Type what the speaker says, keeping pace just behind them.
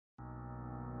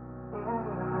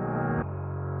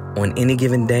On any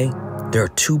given day, there are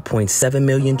 2.7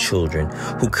 million children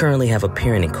who currently have a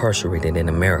parent incarcerated in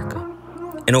America.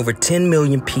 And over 10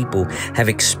 million people have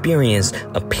experienced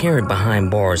a parent behind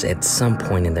bars at some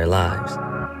point in their lives.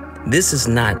 This is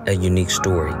not a unique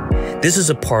story. This is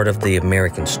a part of the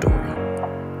American story.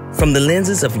 From the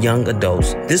lenses of young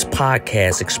adults, this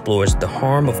podcast explores the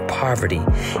harm of poverty,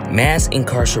 mass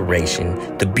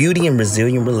incarceration, the beauty and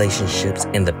resilient relationships,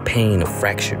 and the pain of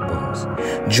fractured ones.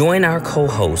 Join our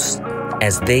co-hosts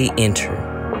as they enter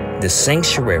the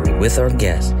sanctuary with our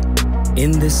guests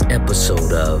in this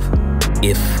episode of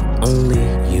If Only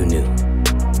You Knew.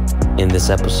 In this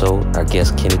episode, our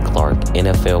guest Kenny Clark,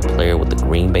 NFL player with the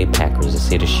Green Bay Packers, is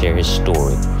here to share his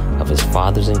story of his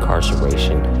father's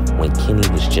incarceration when Kenny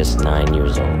was just 9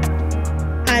 years old.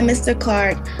 Hi, Mr.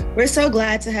 Clark. We're so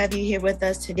glad to have you here with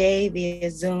us today via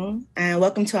Zoom, and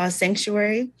welcome to our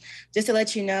sanctuary. Just to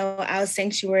let you know, our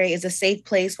sanctuary is a safe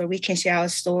place where we can share our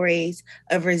stories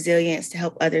of resilience to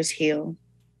help others heal.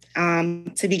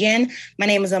 To begin, my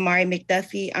name is Amari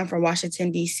McDuffie. I'm from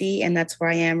Washington, D.C., and that's where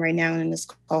I am right now in this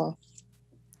call.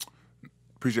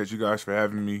 Appreciate you guys for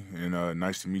having me, and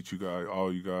nice to meet you guys,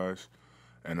 all you guys,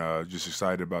 and just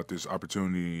excited about this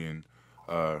opportunity, and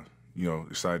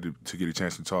excited to get a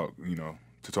chance to talk,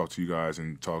 to you guys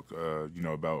and talk,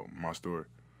 about my story.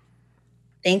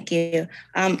 Thank you.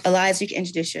 Elias, you can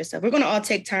introduce yourself. We're going to all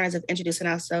take turns of introducing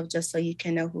ourselves just so you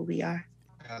can know who we are.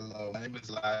 Hello, my name is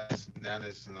Elias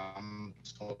Hernandez, and I'm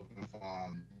talking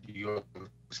from New York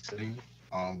City,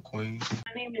 Queens.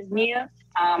 My name is Mia.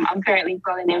 I'm currently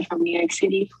calling in from New York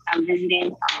City. I'm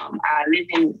visiting. I live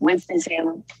in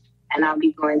Winston-Salem, and I'll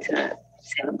be going to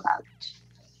Salem College.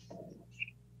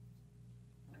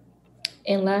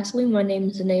 And lastly, my name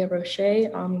is Zenayah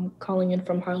Roache. I'm calling in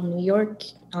from Harlem, New York.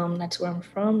 That's where I'm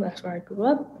from. That's where I grew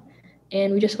up.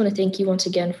 And we just want to thank you once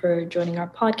again for joining our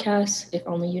podcast, If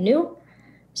Only You Knew.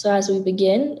 So as we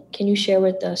begin, can you share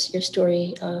with us your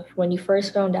story of when you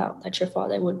first found out that your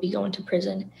father would be going to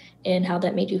prison and how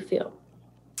that made you feel?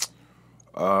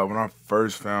 When I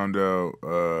first found out,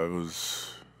 it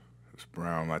was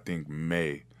around, I think,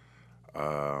 May.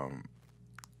 I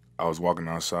was walking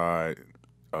outside.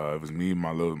 It was me and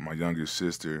my youngest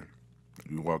sister.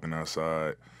 We were walking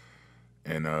outside,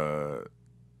 and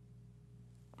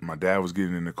my dad was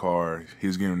getting in the car. He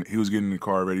was getting in the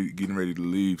car, getting ready to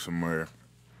leave somewhere.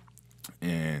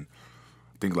 And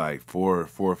I think like four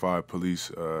or five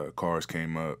police cars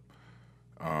came up,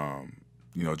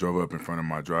 drove up in front of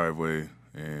my driveway,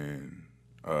 and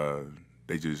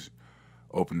they just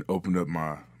opened up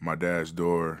my dad's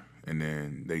door, and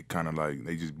then they kind of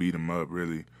they just beat him up,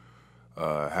 really.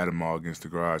 Had him all against the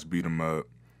garage, beat him up.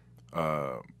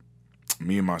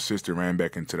 Me and my sister ran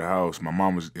back into the house. My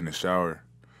mom was in the shower.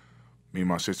 Me and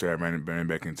my sister had ran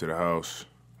back into the house,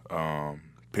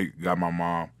 got my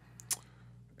mom.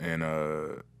 And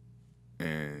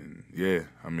yeah,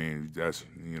 I mean, that's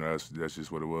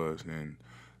just what it was. And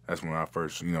that's when I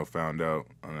first, found out,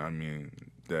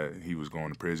 that he was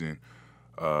going to prison.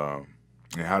 And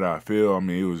how did I feel? I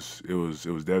mean, it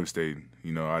was devastating.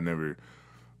 I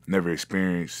never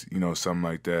experienced, something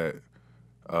like that.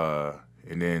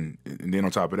 And then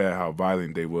on top of that, how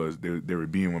violent they were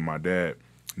being with my dad.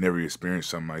 Never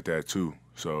experienced something like that too.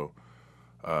 So,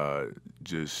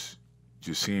 just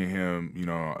seeing him,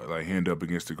 hand up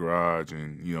against the garage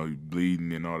and,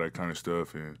 bleeding and all that kind of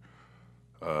stuff. And,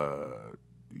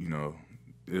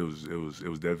 it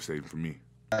was devastating for me.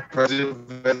 Prison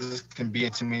visits can be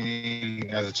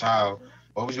intimidating as a child.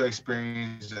 What was your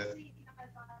experience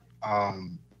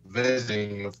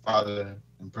visiting your father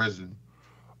in prison?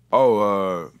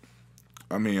 Oh,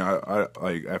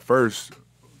 I at first,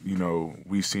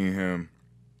 we seen him,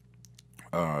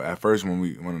 at first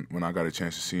when I got a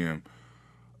chance to see him,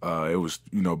 it was,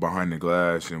 behind the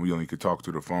glass, and we only could talk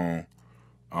through the phone.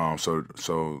 So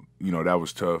that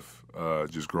was tough,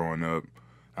 just growing up.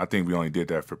 I think we only did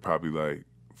that for probably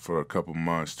for a couple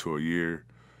months to a year.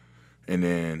 And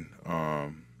then,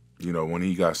 when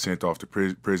he got sent off to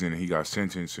prison and he got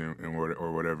sentenced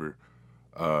or whatever,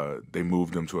 they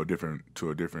moved him to a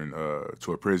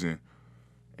prison.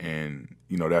 And,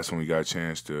 that's when we got a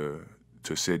chance to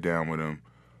sit down with him,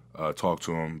 talk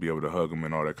to him, be able to hug him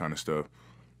and all that kind of stuff.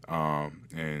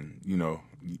 And you don't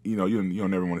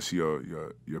never want to see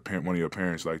your parent, one of your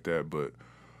parents like that, but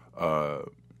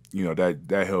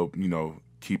that helped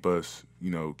keep us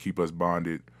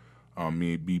bonded.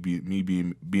 Me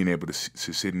being able to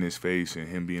sit in his face and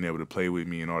him being able to play with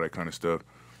me and all that kind of stuff.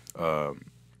 That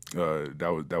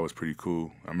was pretty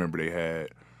cool. I remember they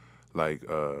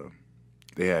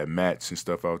had mats and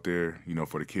stuff out there,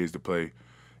 for the kids to play.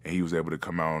 and he was able to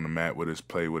come out on the mat with us,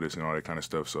 play with us, and all that kind of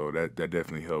stuff. So that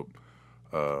definitely helped,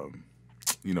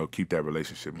 keep that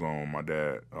relationship going with my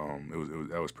dad.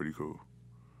 That was pretty cool.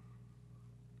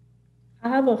 I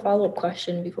have a follow-up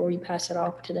question before we pass it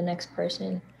off to the next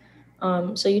person.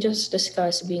 So you just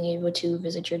discussed being able to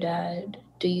visit your dad.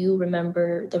 Do you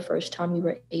remember the first time you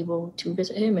were able to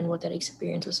visit him and what that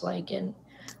experience was like and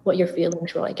what your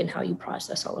feelings were like and how you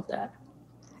process all of that?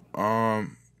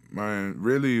 Man,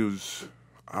 really, it was,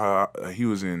 he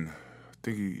was in, I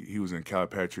think he was in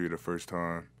Calipatria the first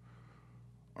time.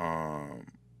 I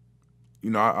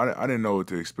didn't know what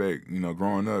to expect.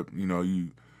 Growing up,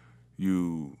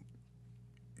 you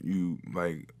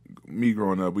like me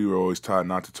growing up, we were always taught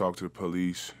not to talk to the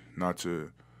police, not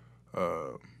to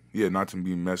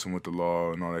be messing with the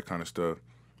law and all that kind of stuff.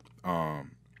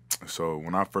 So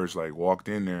when I first walked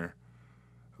in there,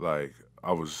 I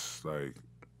was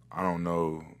I don't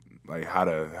know how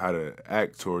to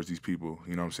act towards these people.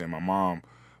 You know what I'm saying?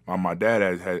 My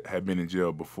dad had been in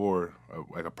jail before,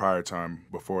 a prior time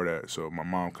before that. So my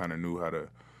mom kind of knew how to.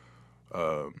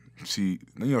 She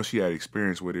had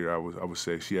experience with it. I would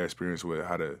say she had experience with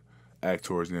how to act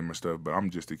towards them and stuff. But I'm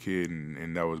just a kid,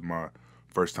 and that was my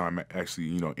first time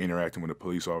actually, interacting with a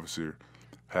police officer,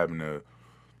 having to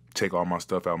take all my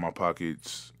stuff out of my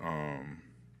pockets,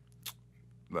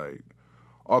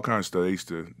 all kinds of stuff. They used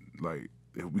to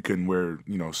we couldn't wear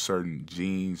certain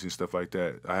jeans and stuff like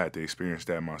that. I had to experience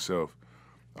that myself.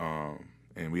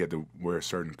 And we had to wear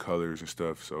certain colors and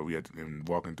stuff. So we had to, and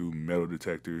walking through metal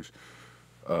detectors.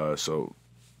 So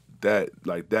that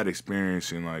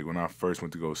experience, and when I first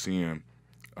went to go see him,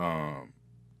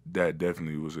 that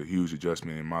definitely was a huge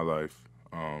adjustment in my life.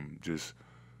 Just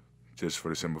for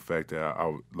the simple fact that I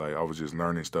was just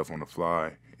learning stuff on the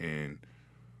fly and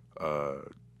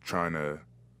trying to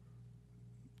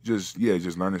just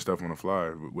learning stuff on the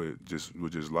fly with just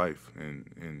life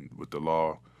and with the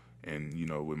law, and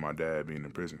with my dad being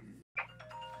in prison.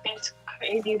 It's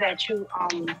crazy that you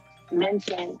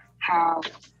mentioned how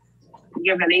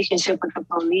your relationship with the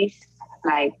police,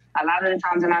 a lot of the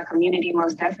times in our community,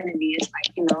 most definitely, it's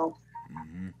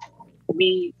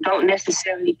we don't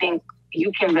necessarily think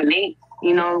you can relate.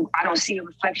 I don't see a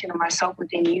reflection of myself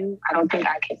within you. I don't think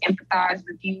I can empathize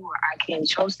with you, or I can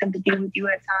show sympathy with you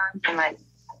at times. And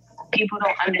people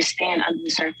don't understand under the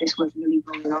surface what's really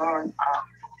going on.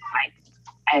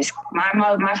 As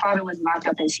my father was locked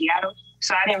up in Seattle,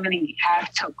 so I didn't really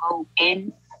have to go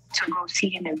in to go see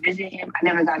him and visit him. I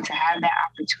never got to have that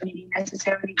opportunity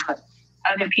necessarily, but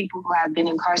other people who have been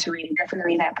incarcerated,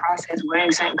 definitely that process,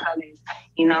 wearing certain colors,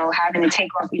 having to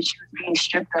take off your shoes, being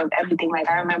stripped of everything.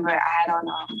 I remember I had on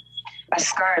a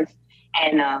scarf,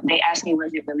 and they asked me,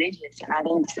 was it religious? And I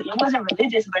didn't say, it wasn't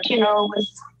religious, but, it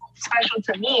was special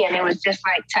to me. And it was just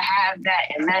to have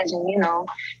that, imagine,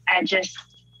 that just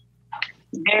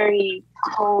very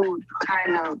cold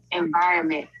kind of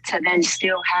environment, to then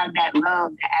still have that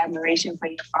love, that admiration for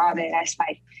your father. That's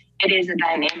it is a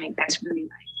dynamic that's really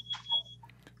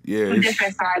two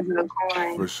different sides of the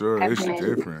coin. For sure, definitely. It's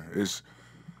different. It's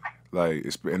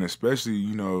and especially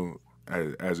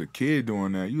as a kid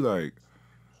doing that, you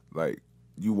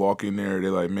you walk in there,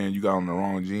 they're man, you got on the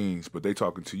wrong jeans, but they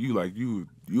talking to you like you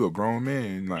a grown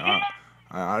man.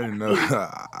 I didn't know.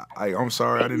 I'm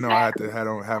sorry, I didn't know I had to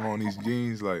have on these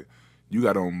jeans. You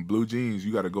got on blue jeans.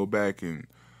 You got to go back, and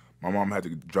my mom had to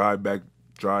drive,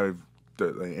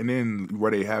 and then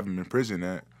where they have him in prison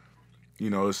at,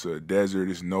 it's a desert.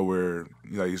 It's nowhere.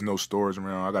 There's no stores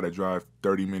around. I got to drive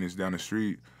 30 minutes down the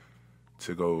street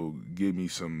to go get me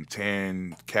some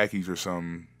tan khakis or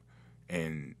something,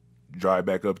 and drive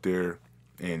back up there.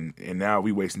 And now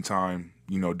we wasting time,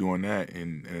 doing that,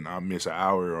 and I miss an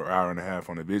hour or hour and a half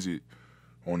on a visit,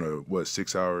 on a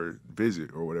 6-hour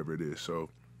visit or whatever it is. So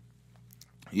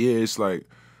yeah, it's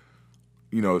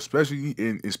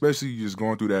especially just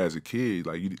going through that as a kid,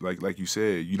 like you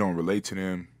said, you don't relate to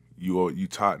them. You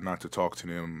taught not to talk to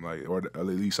them, or at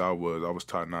least I was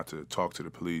taught not to talk to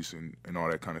the police and all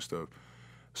that kind of stuff.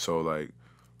 So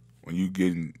when you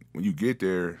get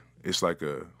there, it's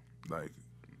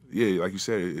yeah, like you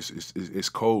said, it's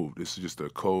cold. It's just a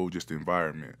cold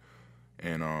environment,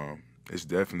 and it's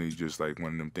definitely just one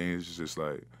of them things. It's just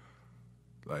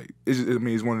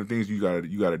it's one of the things you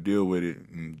gotta deal with it,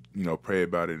 and pray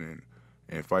about it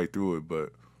and fight through it.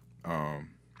 But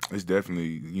it's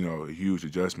definitely a huge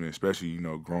adjustment, especially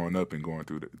growing up and going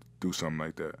through something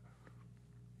like that.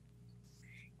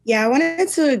 Yeah, I wanted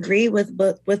to agree with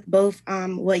both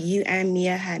what you and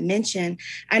Mia had mentioned.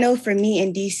 I know for me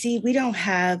in DC, we don't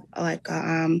have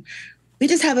we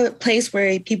just have a place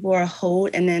where people are held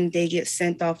and then they get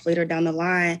sent off later down the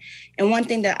line. And one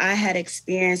thing that I had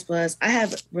experienced was I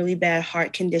have really bad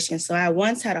heart conditions. So I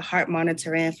once had a heart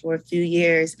monitor in for a few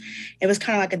years. It was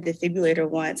kind of like a defibrillator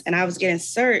once. And I was getting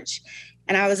searched.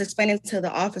 And I was explaining to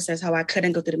the officers how I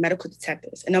couldn't go through the medical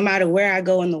detectives. And no matter where I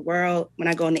go in the world, when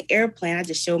I go on the airplane, I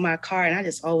just show my card and I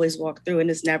just always walk through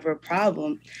and it's never a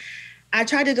problem. I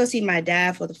tried to go see my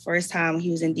dad for the first time when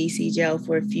he was in DC jail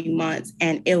for a few months,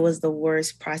 and it was the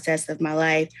worst process of my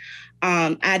life.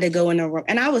 I had to go in a room,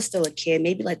 and I was still a kid,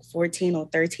 maybe like 14 or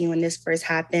 13 when this first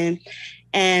happened.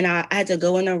 And I had to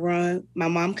go in a room. My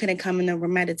mom couldn't come in the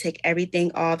room. I had to take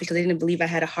everything off because they didn't believe I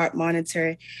had a heart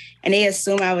monitor. And they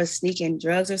assumed I was sneaking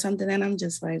drugs or something. And I'm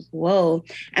just like, whoa.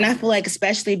 And I feel like,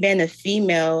 especially being a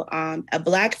female, a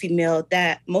Black female,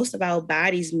 that most of our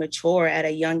bodies mature at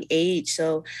a young age.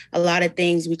 So a lot of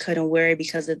things we couldn't wear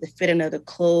because of the fitting of the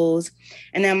clothes.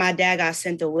 And then my dad got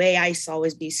sent away. I used to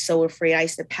always be so afraid. I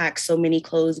used to pack so many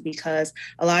clothes because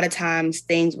a lot of times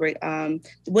things were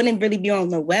wouldn't really be on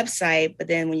the website. But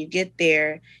then when you get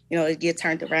there, you know, it gets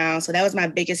turned around. So that was my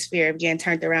biggest fear of getting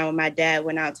turned around when my dad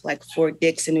went out to like Fort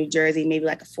Dixon, New Jersey, maybe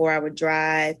like a 4-hour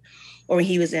drive. Or when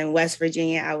he was in West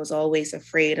Virginia, I was always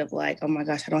afraid of like, oh my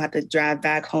gosh, I don't have to drive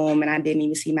back home. And I didn't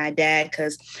even see my dad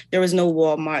because there was no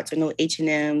Walmarts or no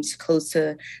H&Ms close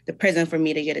to the prison for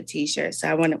me to get a T-shirt. So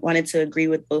I wanted to agree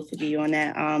with both of you on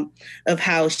that, of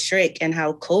how strict and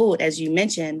how cold, as you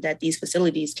mentioned, that these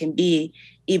facilities can be,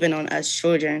 even on us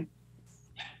children.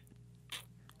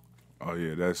 Oh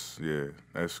yeah,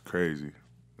 that's crazy.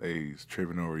 They's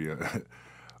tripping over your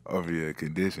over your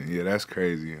condition. Yeah, that's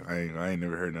crazy. I ain't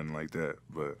never heard nothing like that.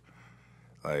 But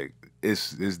like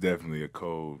it's definitely a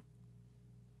cold.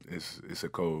 It's a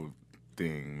cold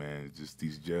thing, man. Just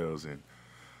these jails and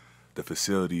the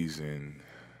facilities and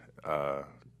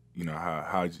you know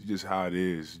how just how it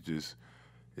is. Just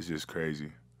it's just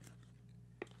crazy.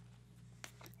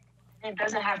 It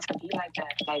doesn't have to be like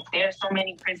that. Like there are so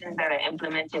many prisons that are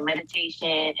implementing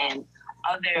meditation and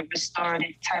other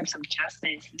restorative types of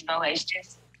justice. You know, it's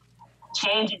just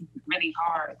change is really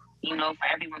hard, you know, for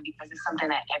everyone because it's something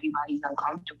that everybody's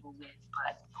uncomfortable with.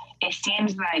 But it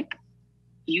seems like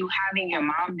you having your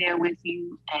mom there with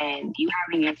you and you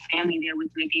having your family there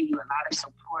with you, it gave you a lot of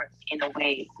support in a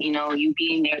way. You know, you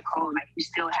being there cold, like you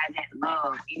still had that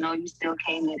love. You know, you still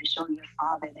came there to show your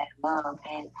father that love.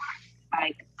 And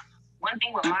like one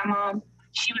thing with my mom,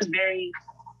 she was very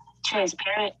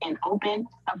transparent and open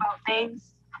about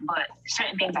things, but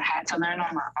certain things I had to learn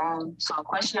on my own. So a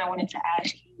question I wanted to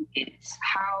ask you is,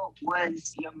 how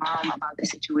was your mom about the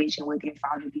situation with your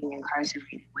father being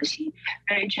incarcerated? Was she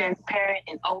very transparent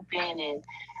and open and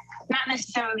not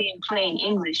necessarily in plain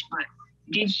English, but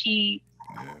did she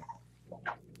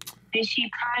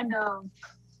kind of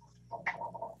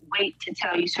wait to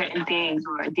tell you certain things,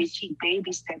 or did she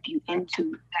baby step you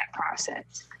into that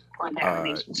process or that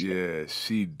relationship? Yeah,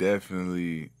 she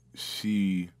definitely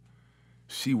she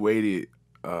waited.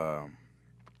 Well,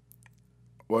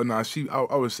 no,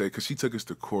 I would say because she took us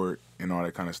to court and all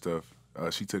that kind of stuff.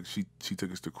 She took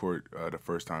us to court the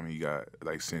first time he got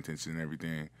like sentenced and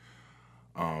everything.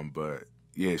 But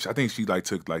yeah, I think she like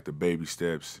took like the baby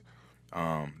steps.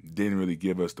 Didn't really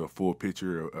give us the full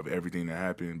picture of everything that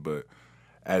happened, but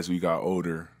as we got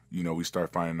older, you know, we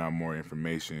start finding out more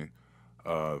information,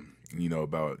 you know,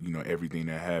 about, you know, everything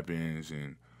that happens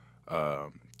and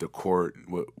the court,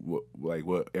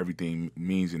 what everything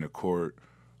means in the court,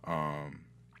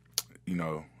 you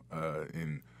know,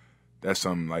 and that's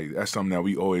something that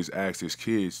we always ask as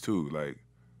kids too, like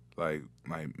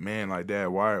man, like Dad,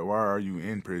 why are you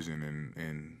in prison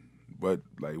and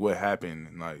what happened?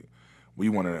 And like we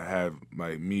want to have,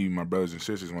 like, me, my brothers and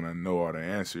sisters want to know all the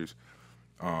answers.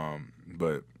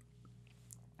 But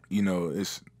you know,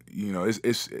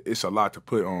 it's a lot to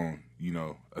put on, you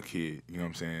know, a kid, you know what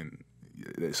I'm saying?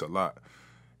 It's a lot.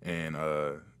 And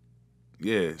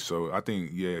yeah, so I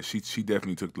think, yeah, she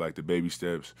definitely took like the baby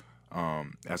steps.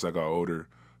 As I got older,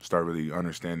 start really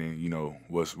understanding, you know,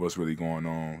 what's really going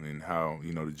on and how,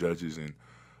 you know, the judges and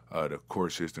the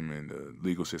court system and the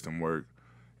legal system work.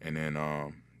 And then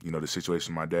you know, the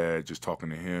situation with my dad, just talking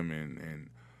to him and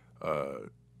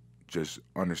just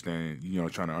understanding, you know,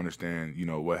 trying to understand, you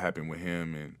know, what happened with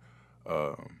him and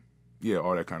yeah,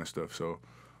 all that kind of stuff. So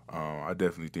I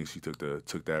definitely think she took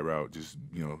that route, just,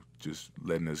 you know, just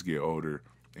letting us get older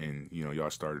and, you know, y'all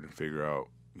started to figure out,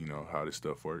 you know, how this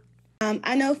stuff worked.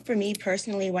 I know for me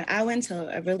personally, when I went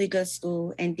to a really good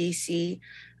school in DC,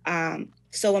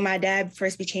 So when my dad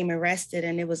first became arrested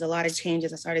and there was a lot of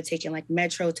changes, I started taking like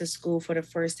Metro to school for the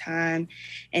first time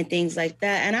and things like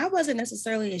that. And I wasn't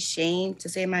necessarily ashamed to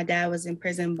say my dad was in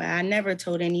prison, but I never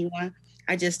told anyone.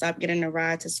 I just stopped getting a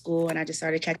ride to school and I just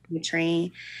started catching the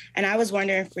train. And I was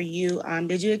wondering for you,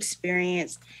 did you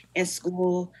experience in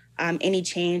school any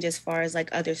change as far as like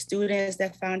other students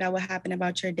that found out what happened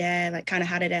about your dad? Like kind of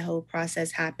how did that whole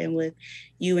process happen with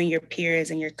you and your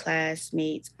peers and your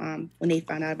classmates when they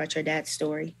found out about your dad's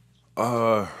story?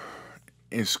 Uh,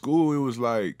 in school, it was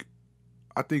like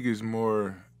I think it's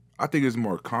more. I think it's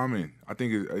more common. I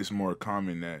think it's more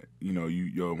common that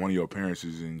one of your parents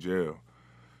is in jail.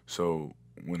 So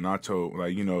when I told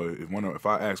if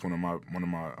I asked I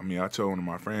told one of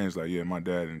my friends like, yeah, my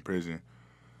dad in prison.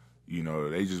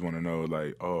 They just want to know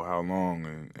like, oh, how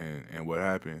long and what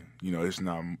happened. It's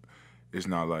not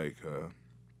like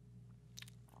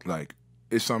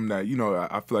it's something that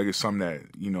I feel like it's something that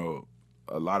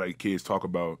a lot of kids talk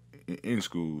about in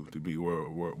school. To be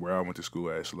where I went to school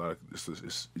at,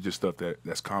 it's just stuff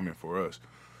that's common for us.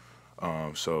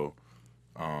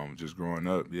 Just growing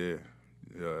up, yeah,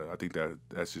 I think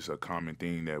that's just a common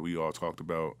thing that we all talked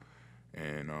about,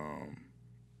 and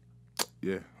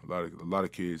yeah, a lot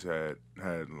of kids had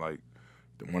like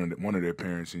one of their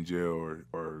parents in jail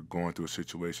or going through a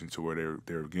situation to where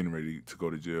they're getting ready to go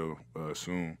to jail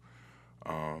soon.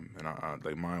 And I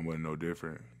like mine wasn't no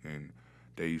different. And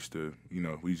they used to,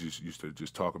 we just used to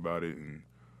just talk about it and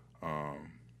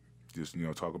just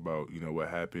talk about what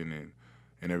happened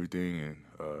and everything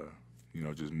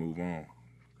and just move on.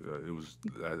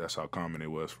 That's how common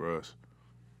it was for us.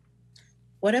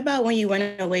 What about when you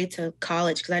went away to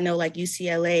college? Because I know like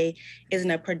UCLA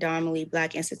isn't a predominantly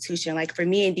Black institution. Like for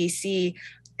me in DC,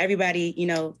 everybody,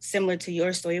 similar to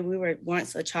your story, we were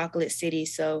once a chocolate city.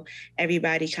 So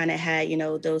everybody kind of had,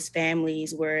 those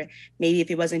families where maybe if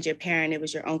it wasn't your parent, it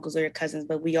was your uncles or your cousins,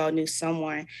 but we all knew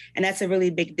someone. And that's a really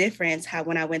big difference how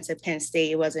when I went to Penn State,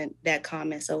 it wasn't that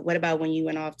common. So what about when you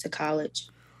went off to college?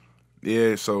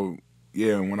 Yeah, so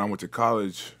yeah, when I went to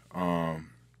college,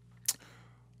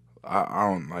 I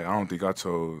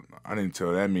didn't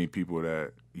tell that many people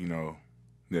that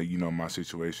my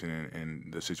situation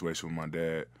and the situation with my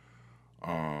dad.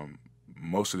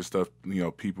 Most of the stuff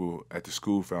people at the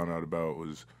school found out about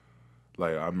was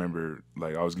like I remember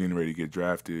like I was getting ready to get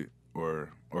drafted or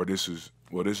this is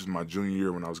my junior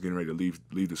year when I was getting ready to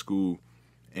leave the school,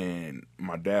 and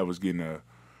my dad was getting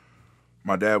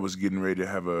ready to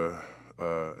have a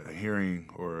hearing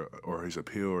or his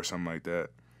appeal or something like that.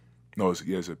 No,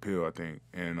 it's appeal, I think,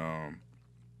 and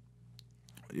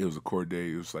it was a court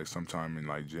date. It was like sometime in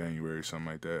like January or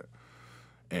something like that,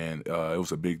 and it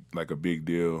was a big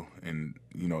deal. And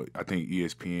I think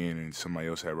ESPN and somebody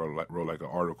else had wrote like an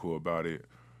article about it,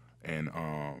 and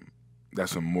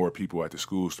that's when more people at the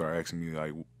school started asking me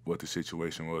like what the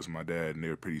situation was with my dad, and they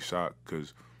were pretty shocked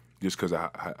because of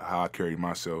how I carried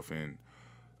myself and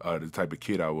the type of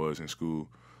kid I was in school.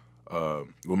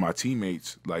 With my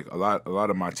teammates, like a lot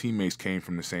of my teammates came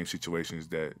from the same situations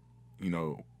that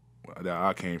that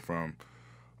I came from,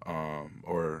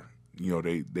 or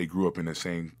they grew up in the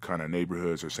same kind of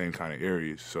neighborhoods or same kind of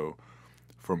areas. So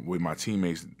with my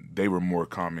teammates, they were more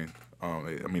common.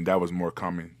 That was more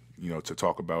common, to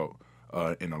talk about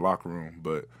in the locker room.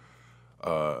 But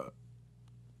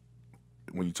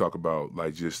when you talk about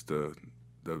like just the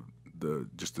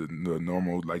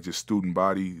normal like just student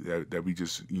body that we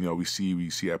just we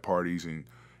see at parties and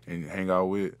hang out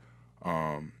with,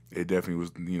 it definitely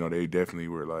was they definitely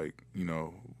were like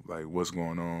like what's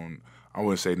going on. I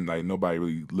wouldn't say like nobody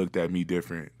really looked at me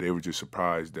different. They were just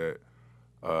surprised that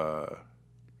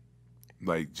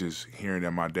like just hearing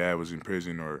that my dad was in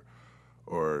prison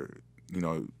or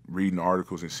reading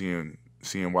articles and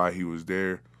seeing why he was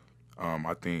there.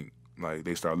 I think like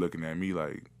they started looking at me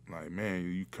like man,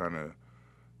 you kind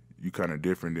of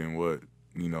different than what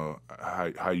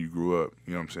how you grew up.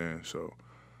 You know what I'm saying? So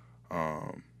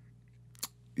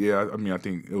yeah, I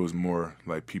think it was more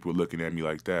like people looking at me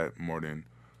like that more than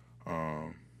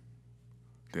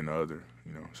the other.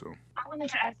 So I wanted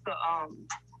to ask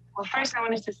well, first I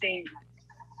wanted to say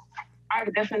I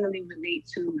definitely relate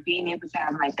to being able to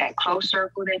have like that close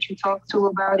circle that you talk to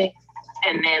about it,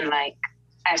 and then like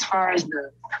as far as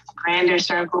the grander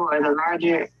circle or the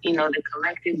larger, the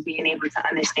collective being able to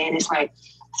understand, it's like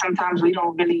sometimes we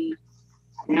don't really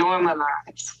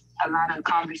normalize a lot of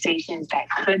conversations that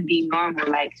could be normal.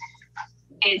 Like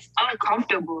it's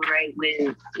uncomfortable, right?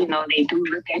 When, they do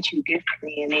look at you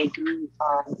differently and they do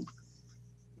not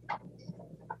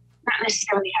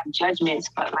necessarily have judgments,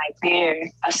 but like their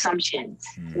assumptions,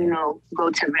 go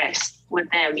to rest with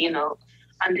them,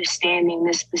 understanding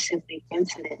the specific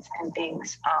incidents and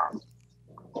things,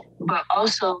 but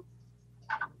also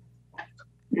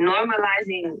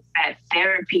normalizing that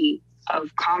therapy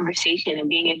of conversation and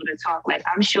being able to talk. Like,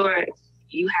 I'm sure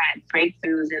you had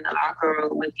breakthroughs in the locker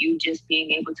room with you just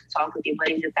being able to talk with your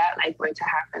buddies. If that like were to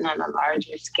happen on a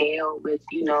larger scale with,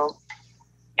 you know,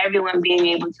 everyone being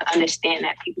able to understand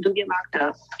that people do get locked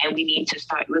up and we need to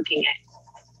start looking at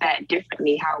that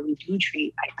differently, how we do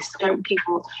treat like certain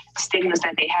people, stigmas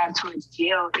that they have towards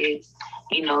jail is,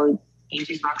 you know, you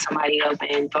just lock somebody up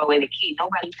and throw away the key.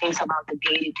 Nobody thinks about the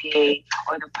day-to-day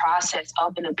or the process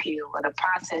of an appeal or the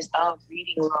process of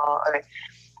reading law or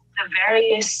the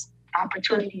various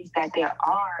opportunities that there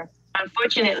are.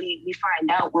 Unfortunately, we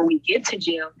find out when we get to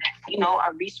jail that, you know,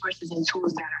 our resources and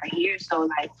tools that are here. So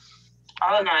like,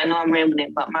 all in all, I know I'm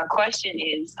rambling, but my question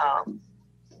is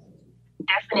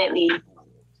definitely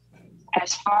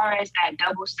as far as that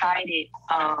double-sided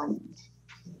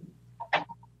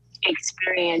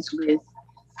experience with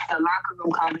the locker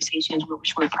room conversations,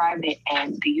 which were private,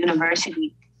 and the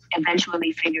university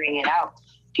eventually figuring it out,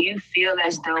 do you feel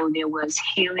as though there was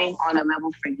healing on a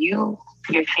level for you,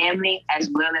 your family, as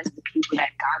well as the people that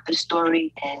got the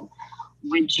story? And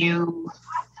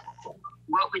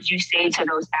what would you say to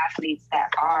those athletes that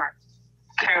are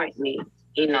currently,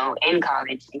 you know, in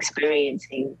college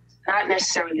experiencing not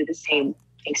necessarily the same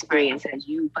experience as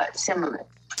you, but similar?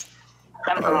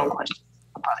 That was a long question.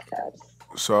 I apologize.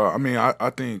 So I mean,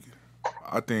 I think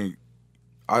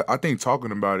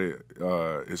talking about it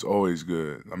is always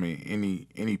good. I mean,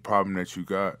 any problem that you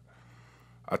got,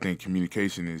 I think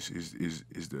communication is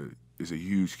a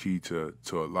huge key to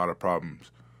a lot of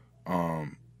problems.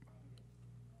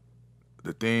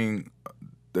 The thing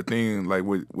like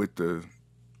with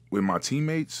my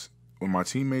teammates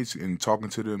and talking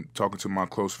to them, talking to my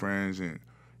close friends and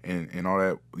all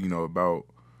that, you know, about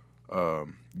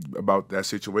that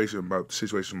situation, about the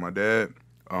situation with my dad,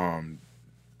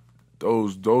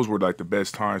 those were like the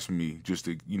best times for me, just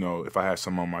to, you know, if I had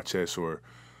something on my chest or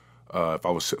if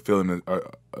I was feeling a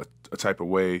type of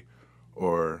way,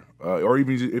 or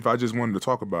even if I just wanted to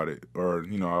talk about it, or,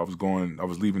 you know, I was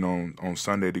leaving on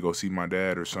Sunday to go see my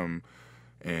dad or something,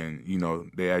 and, you know,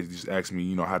 they just asked me,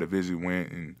 you know, how the visit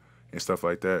went and stuff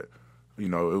like that. You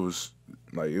know, it was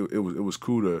like it was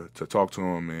cool to talk to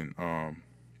him,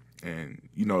 and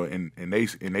you know, and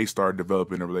they started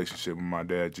developing a relationship with my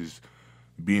dad, just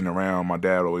being around my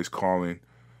dad, always calling,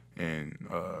 and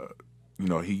you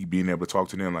know, he being able to talk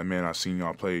to them like, man, I seen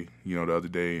y'all play, you know, the other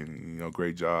day, and, you know,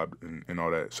 great job and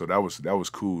all that. So that was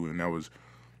cool, and that was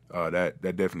that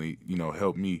definitely, you know,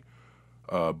 helped me.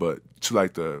 But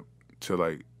to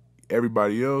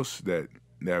everybody else that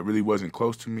really wasn't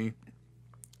close to me,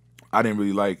 I didn't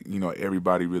really like, you know,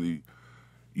 everybody really,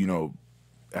 you know,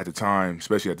 at the time,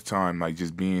 especially at the time, like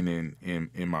just being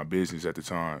in my business at the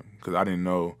time, because I didn't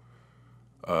know,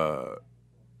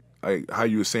 like how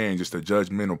you were saying, just the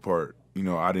judgmental part. You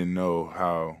know, I didn't know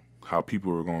how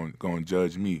people were going to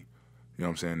judge me. You know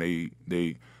what I'm saying?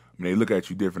 They look at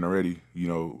you different already, you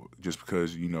know, just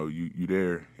because, you know, you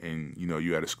there and, you know,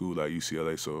 you at a school like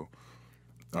UCLA. So,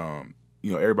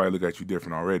 you know, everybody look at you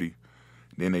different already.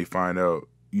 Then they find out,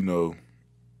 you know,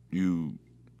 your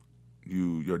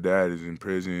dad is in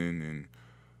prison,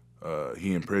 and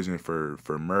he in prison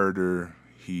for murder.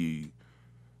 He,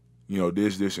 you know,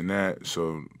 this and that.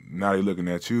 So now they looking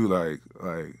at you like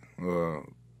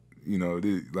you know,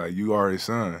 like you are his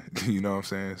son. You know what I'm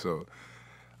saying? So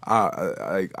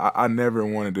I never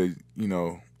wanted to, you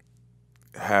know,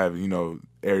 have, you know,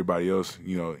 everybody else,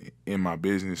 you know, in my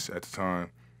business at the time.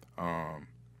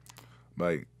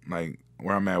 Like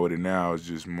where I'm at with it now is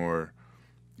just more,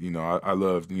 you know, I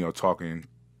love, you know, talking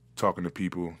to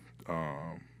people,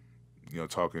 you know,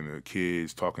 talking to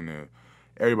kids, talking to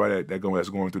everybody that's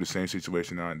going through the same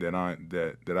situation that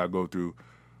I go through.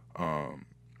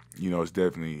 You know, it's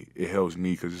definitely, it helps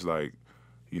me, because it's like,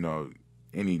 you know,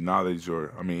 any knowledge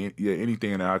or, I mean, yeah,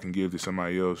 anything that I can give to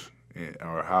somebody else,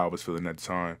 or how I was feeling at the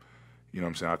time, you know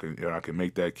what I'm saying, I can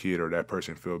make that kid or that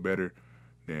person feel better,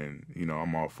 then, you know,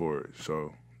 I'm all for it.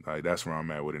 So, like, that's where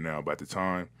I'm at with it now. But at the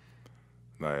time,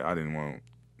 like, I didn't want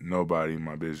nobody in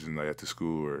my business, like, at the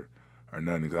school or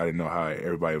nothing, because I didn't know how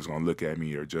everybody was going to look at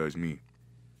me or judge me.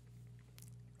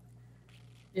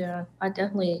 Yeah, I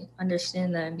definitely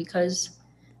understand that, because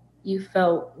you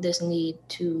felt this need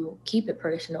to keep it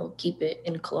personal, keep it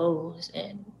enclosed.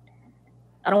 And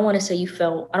I don't want to say I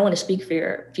don't want to speak for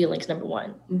your feelings, number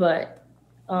one, but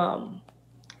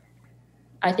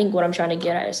I think what I'm trying to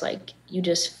get at is, like, you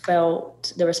just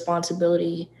felt the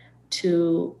responsibility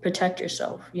to protect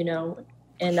yourself, you know,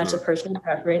 and that's a personal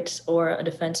preference or a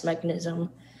defense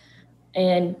mechanism.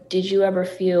 And did you ever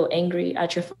feel angry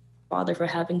at your father for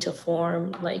having to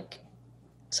form like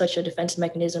such a defense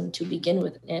mechanism to begin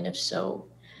with? And if so,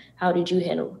 how did you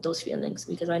handle those feelings?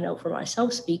 Because I know for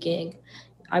myself speaking,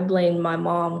 I blame my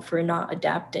mom for not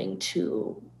adapting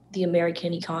to the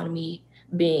American economy,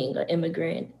 being an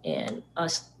immigrant and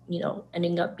us,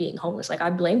 ending up being homeless. Like I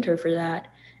blamed her for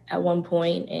that at one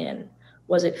point. And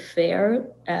was it fair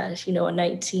as, a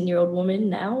 19-year-old woman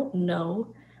now?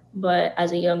 No. But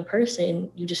as a young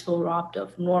person, you just feel robbed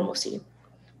of normalcy.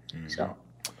 Mm-hmm. So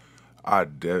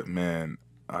Man,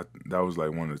 that was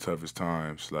like one of the toughest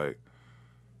times. Like,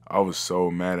 I was so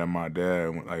mad at my dad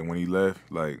when he left.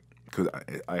 Like, cause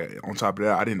I on top of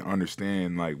that, I didn't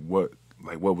understand what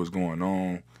was going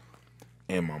on.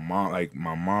 And my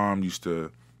mom used to,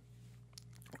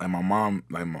 my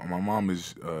mom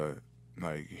is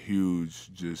like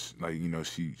huge. Just like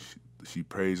she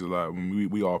prays a lot.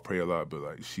 We all pray a lot, but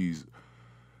like she's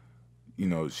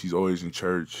always in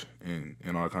church and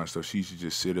all that kind of stuff. She used to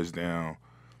just sit us down,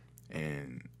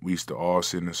 and we used to all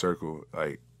sit in a circle,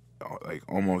 like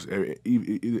almost I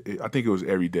think it was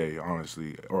every day,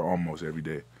 honestly, or almost every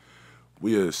day.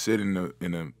 We would sit in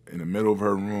the middle of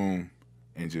her room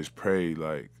and just pray,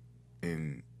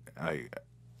 and like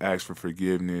ask for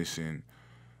forgiveness. And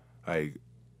like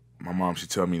my mom, she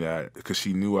tell me that because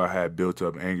she knew I had built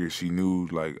up anger. She knew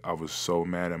like I was so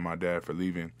mad at my dad for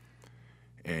leaving.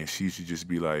 And she should just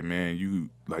be like, man, you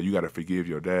got to forgive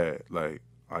your dad.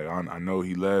 I know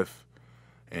he left,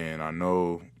 and I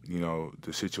know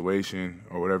the situation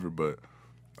or whatever, but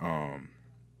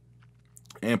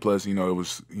and plus it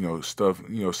was stuff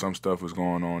some stuff was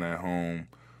going on at home.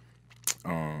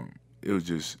 It was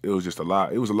just a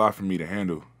lot. It was a lot for me to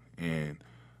handle, and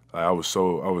like, I was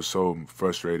so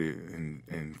frustrated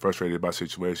and frustrated by the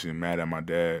situation, mad at my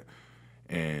dad.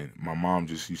 And my mom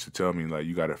just used to tell me, like,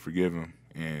 you got to forgive him.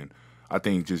 And I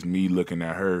think just me looking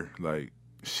at her, like,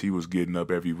 she was getting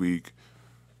up every weekend,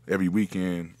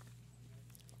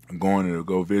 going to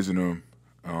go visit him.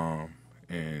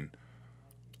 And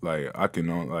like I can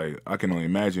only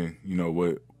imagine,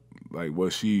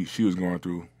 what she was going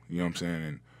through. You know what I'm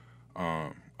saying?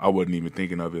 And I wasn't even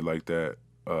thinking of it like that.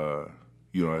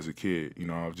 As a kid,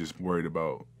 I was just worried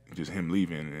about just him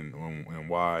leaving and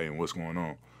why and what's going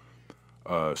on.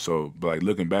 But like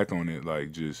looking back on it,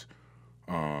 like just,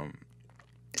 I'm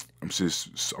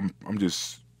just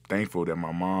thankful that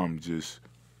my mom just,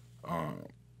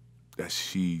 that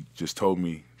she just told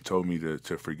me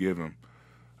to forgive him.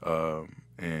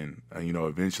 And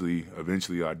eventually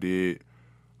I did.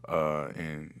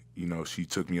 And she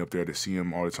took me up there to see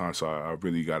him all the time. So I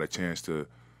really got a chance to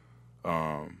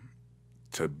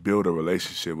build a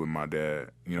relationship with my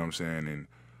dad. You know what I'm saying?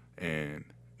 And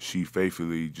she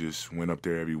faithfully just went up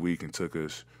there every week and took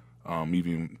us,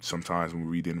 even sometimes when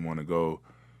we didn't want to go,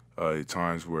 at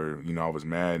times where, I was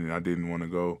mad and I didn't want to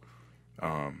go.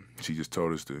 She just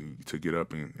told us to get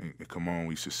up and come on.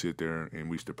 We used to sit there and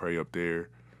we used to pray up there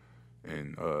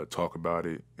and talk about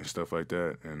it and stuff like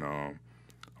that. And I'm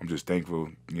just thankful,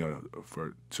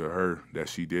 to her that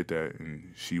she did that,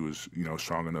 and she was,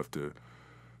 strong enough to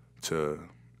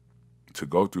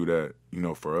go through that,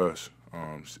 for us.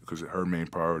 Because her main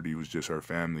priority was just her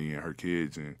family and her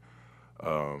kids, and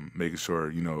making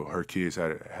sure her kids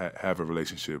have a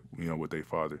relationship with their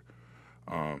father.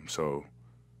 So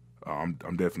I'm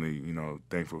definitely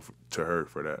thankful to her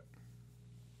for that,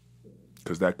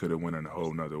 because that could have went in a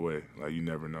whole nother way. Like, you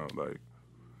never know. Like,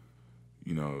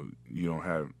 you don't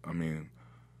have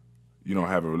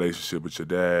a relationship with your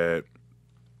dad.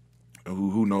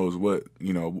 Who knows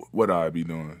what I'd be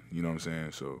doing. You know what I'm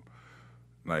saying? So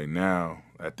like now,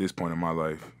 at this point in my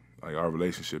life, like our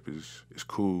relationship is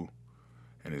cool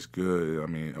and it's good. I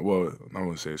mean, well, I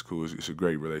wouldn't say it's cool. It's a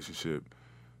great relationship.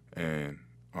 And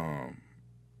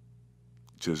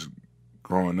just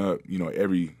growing up,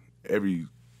 every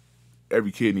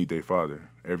kid need their father.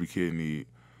 Every kid need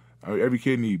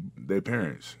their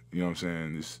parents. You know what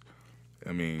I'm saying?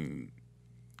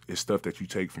 It's stuff that you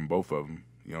take from both of them.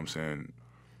 You know what I'm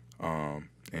saying?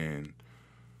 And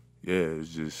yeah,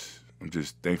 I'm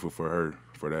just thankful for her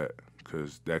for that,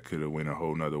 because that could have went a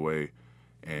whole nother way,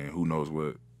 and who knows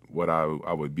what I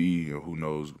would be, and who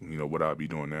knows what I'd be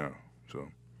doing now. So.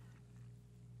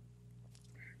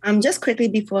 Just quickly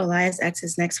before Elias asks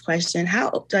his next question,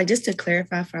 just to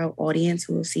clarify for our audience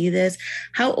who will see this,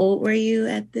 how old were you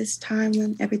at this time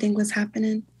when everything was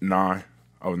happening? 9.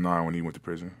 I was 9 when he went to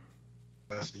prison.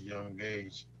 That's a young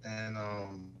age. And I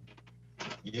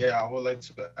would like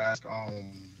to ask,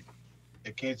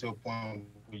 it came to a point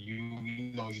where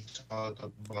you talked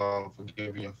about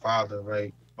forgiving your father,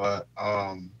 right? But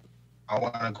I I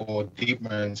want to go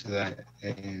deeper into that,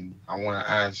 and I want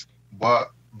to ask,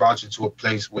 what brought you to a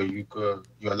place where you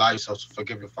allow yourself to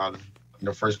forgive your father in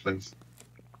the first place?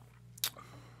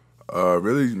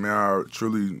 Really, man, I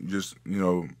truly just,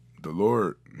 the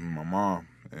Lord, my mom,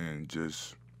 and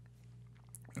just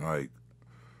like,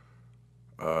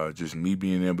 just me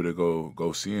being able to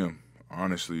go see him.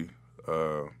 Honestly,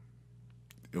 it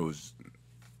was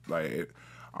like,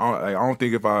 I don't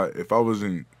think if I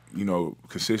wasn't,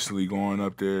 consistently going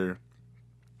up there,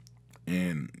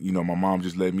 and my mom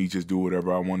just let me just do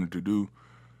whatever I wanted to do.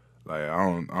 Like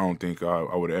I don't think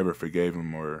I would have ever forgave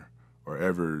him or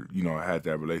ever had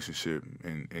that relationship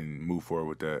and move forward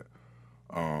with that.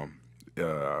 I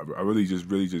really just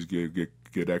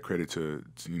give that credit to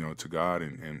God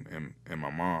and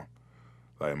my mom.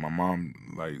 Like my mom,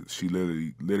 like she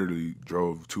literally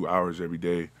drove 2 hours every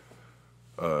day.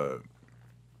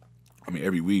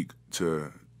 Every week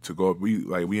to go.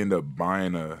 We end up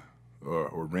buying or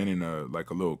renting a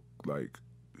little like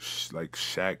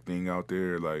shack thing out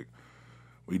there. Like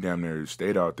we damn near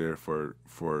stayed out there for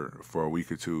a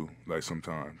week or two. Like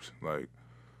sometimes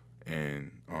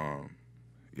and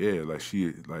yeah, like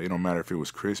she like it don't matter if it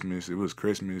was Christmas. It was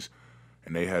Christmas,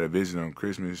 and they had a visit on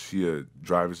Christmas. She'd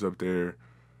drive us up there.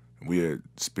 We'd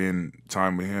spend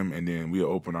time with him, and then we'd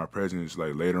open our presents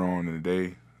like later on in the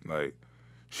day. Like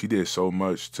she did so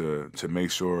much to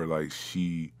make sure like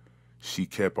she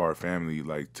kept our family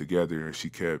like together, and she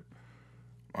kept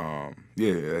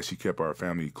she kept our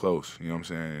family close. You know what I'm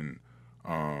saying?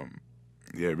 And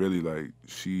really like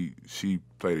she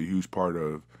played a huge part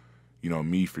of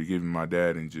me forgiving my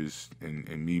dad and just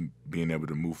and me being able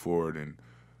to move forward and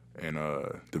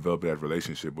develop that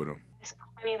relationship with him. It's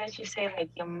funny that you say like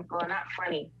well, not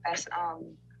funny. That's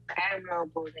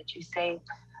admirable that you say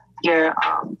your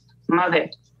mother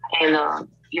and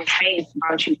your faith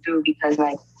brought you through, because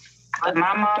like with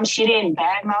my mom, she didn't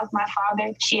badmouth my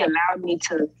father. She allowed me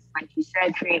to, like you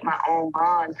said, create my own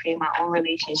bond, create my own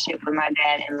relationship with my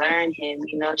dad and learn him.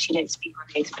 She didn't speak on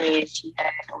the experience she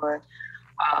had or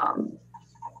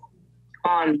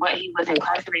on what he was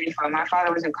incarcerated for. My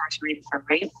father was incarcerated for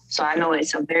rape, so I know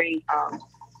it's a very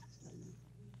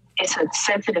it's a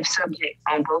sensitive subject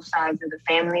on both sides of the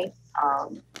family.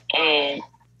 And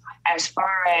as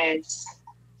far as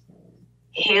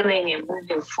healing and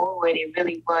moving forward, it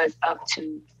really was up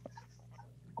to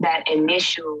that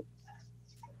initial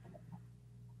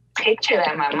picture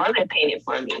that my mother painted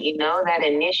for me, that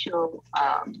initial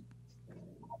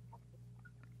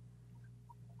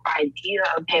idea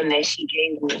of him that she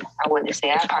gave me. I want to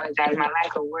say, I apologize, my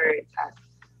lack of words.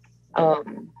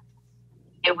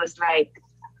 It was like,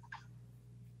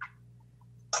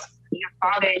 your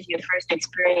father is your first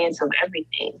experience of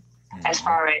everything, as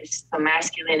far as the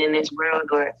masculine in this world,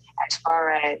 or as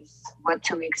far as what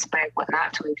to expect, what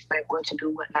not to expect, what to do,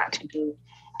 what not to do.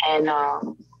 And I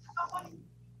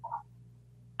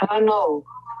don't know,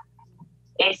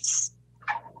 there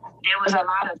was a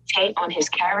lot of taint on his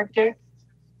character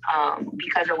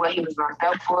because of what he was locked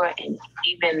up for. And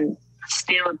even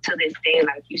still to this day,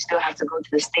 like, you still have to go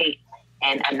to the state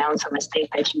and announce a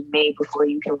mistake that you made before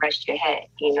you can rest your head.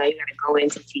 You got to go in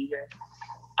to see your...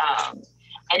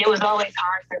 and it was always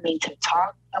hard for me to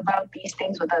talk about these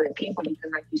things with other people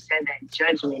because, like you said, that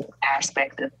judgment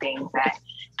aspect of things, that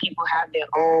people have their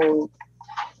own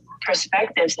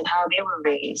perspectives and how they were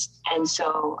raised. And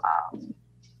so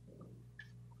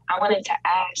I wanted to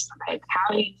ask, like,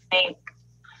 how do you think,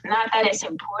 not that it's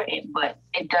important, but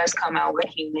it does come out, we're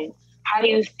human. How do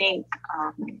you think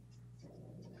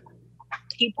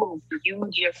people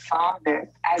viewed your father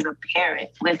as a parent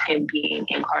with him being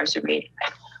incarcerated?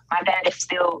 Like, my dad is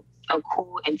still a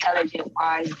cool, intelligent,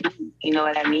 wise dude. You know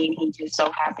what I mean? He just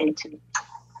so happened to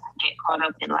get caught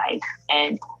up in life.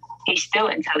 And he's still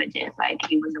intelligent. Like,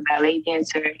 he was a ballet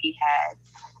dancer. He had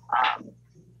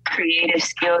creative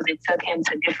skills. It took him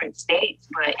to different states,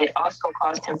 but it also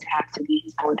caused him to have to be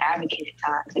his own advocate at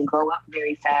times and grow up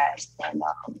very fast and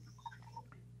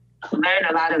learn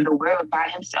a lot of the world by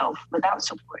himself without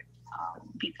support.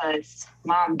 Because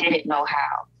mom didn't know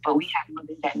how, but we have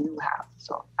mothers that knew how.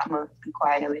 So I'm gonna be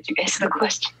quiet and let you answer the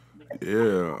question.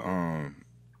 Yeah,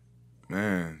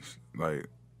 man, like,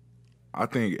 I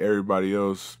think everybody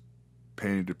else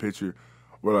painted the picture.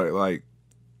 Where like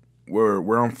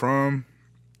where I'm from,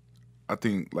 I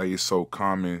think like it's so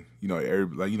common.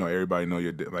 Everybody know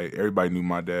your dad. Like, everybody knew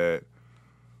my dad.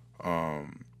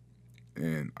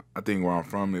 And I think where I'm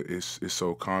from, it's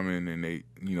so common, and they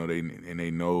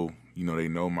know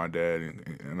my dad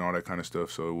and all that kind of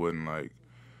stuff. So it wasn't like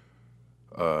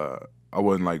I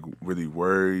wasn't like really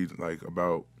worried like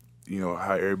about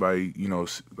how everybody,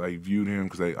 like viewed him,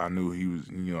 because I knew he was,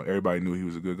 everybody knew he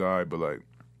was a good guy, but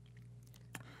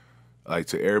like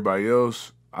to everybody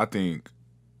else, I think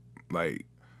like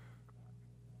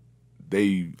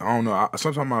I don't know.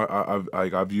 Sometimes I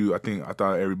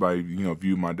thought everybody,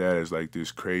 viewed my dad as like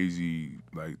this crazy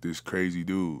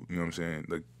dude. You know what I'm saying?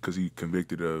 Like, cause he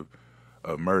convicted of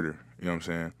murder. You know what I'm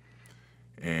saying?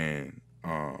 And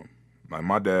like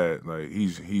my dad, like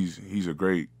he's a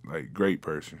great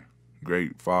person,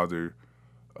 great father.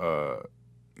 Uh,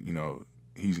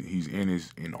 he's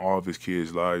in all of his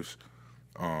kids' lives.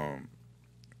 Um,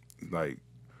 like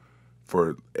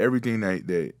for everything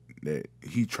that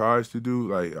he tries to do,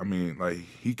 like I mean, like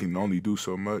he can only do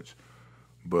so much,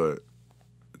 but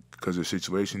because of the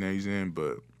situation that he's in,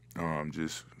 but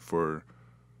just for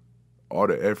all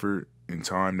the effort and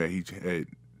time that he had,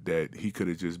 that he could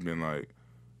have just been like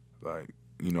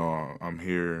I'm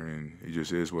here and it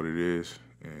just is what it is,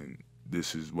 and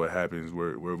this is what happens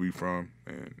where we from,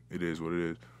 and it is what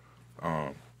it is.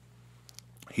 Um,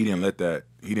 he didn't let that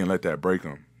break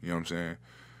him. You know what I'm saying?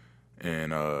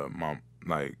 And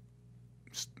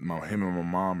him and my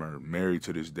mom are married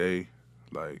to this day,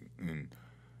 like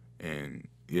and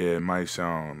yeah, it might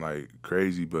sound like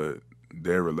crazy, but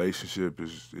their relationship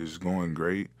is going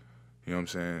great. You know what I'm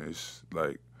saying? It's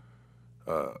like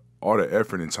all the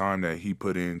effort and time that he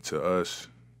put into us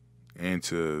and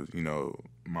to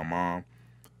my mom.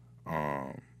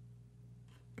 Um,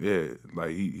 yeah,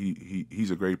 like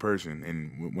he's a great person,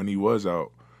 and when he was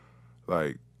out,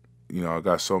 like I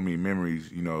got so many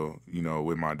memories,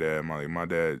 with my dad. My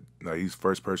dad, like he's the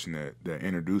first person that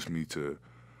introduced me to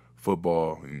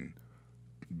football and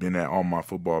been at all my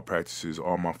football practices,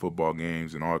 all my football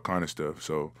games, and all kind of stuff.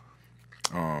 So,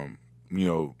 when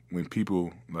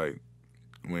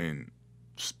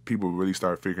people really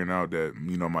start figuring out that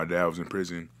my dad was in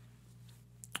prison,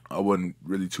 I wasn't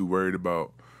really too worried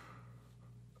about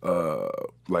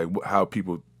how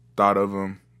people thought of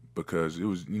him, because it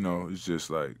was it's just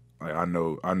like I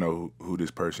know who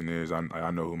this person is. I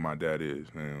know who my dad is,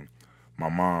 and my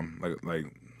mom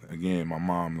again, my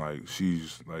mom, like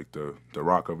she's like the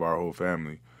rock of our whole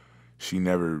family. She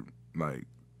never like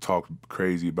talked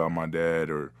crazy about my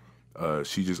dad, or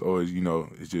she just always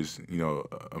it's just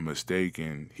a mistake,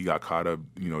 and he got caught up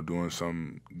doing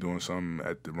something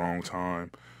at the wrong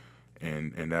time,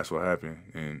 and that's what happened.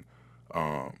 And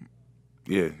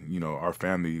yeah, our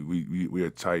family, we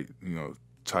are tight,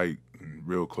 tight,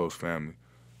 real close family,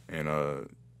 and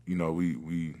we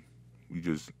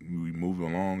move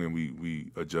along, and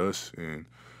we adjust, and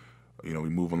we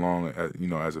move along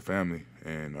as a family,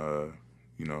 and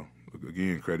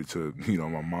again, credit to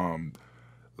my mom,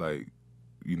 like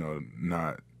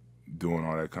not doing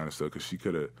all that kind of stuff, because she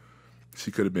could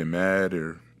have been mad,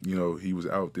 or he was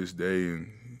out this day,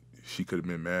 and she could have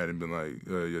been mad and been like,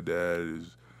 your dad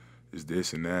is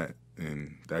this and that,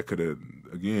 and that could have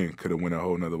went a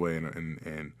whole nother way,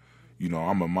 and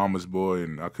I'm a mama's boy,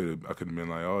 and I could have been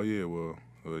like, oh yeah, well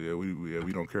yeah,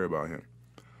 we don't care about him.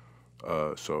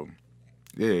 So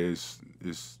yeah, it's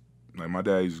like my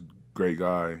dad's a great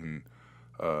guy, and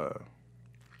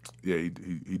yeah,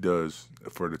 he does,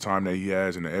 for the time that he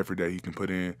has and the effort that he can put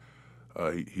in.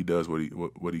 He does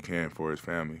what he can for his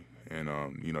family, and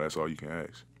that's all you can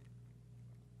ask.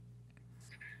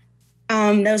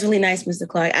 That was really nice, Mr.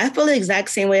 Clark. I feel the exact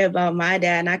same way about my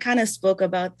dad, and I kind of spoke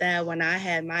about that when I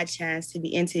had my chance to be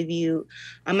interviewed.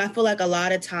 I feel like a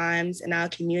lot of times in our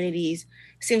communities,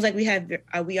 it seems like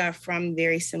we are from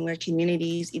very similar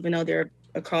communities, even though they're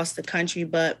across the country.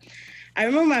 But I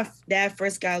remember my dad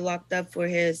first got locked up for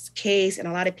his case, and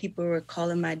a lot of people were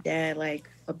calling my dad like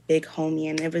a big homie,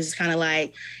 and it was just kind of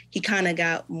like he kind of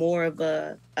got more of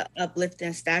a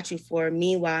uplifting statue for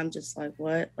me. Meanwhile, I'm just like,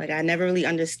 what? Like, I never really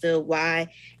understood why,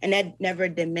 and that never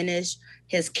diminished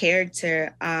his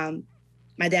character.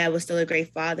 My dad was still a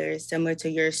great father, similar to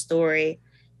your story,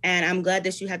 and I'm glad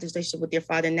that you have this relationship with your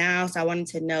father now. So I wanted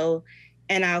to know,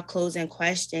 and our closing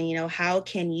question, how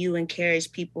can you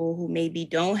encourage people who maybe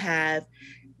don't have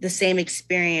the same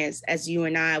experience as you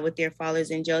and I with their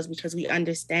fathers in jails, because we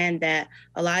understand that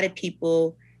a lot of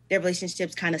people, their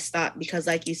relationships kind of stop because,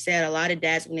 like you said, a lot of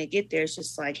dads, when they get there, it's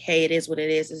just like, hey, it is what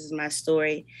it is. This is my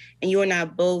story. And you and I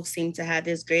both seem to have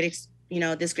this great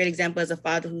example as a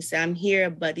father who said, I'm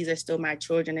here, but these are still my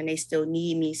children and they still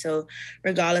need me. So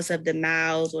regardless of the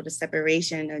miles or the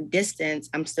separation and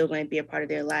distance, I'm still going to be a part of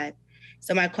their life.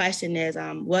 So my question is,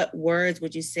 what words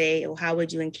would you say, or how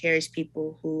would you encourage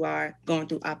people who are going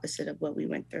through opposite of what we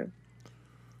went through?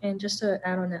 And just to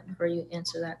add on that before you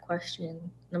answer that question,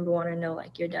 number one, I know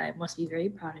like your dad must be very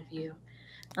proud of you.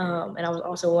 And I was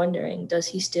also wondering, does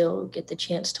he still get the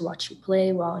chance to watch you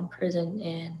play while in prison?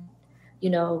 And,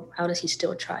 how does he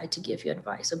still try to give you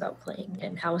advice about playing?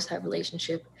 And how is that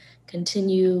relationship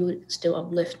continued, still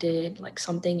uplifted, like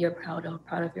something you're proud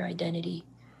of your identity?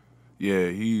 Yeah,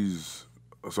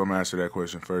 so I'm gonna answer that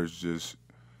question first. Just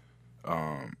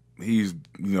he's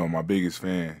my biggest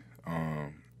fan.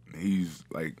 He's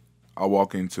like, I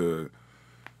walk into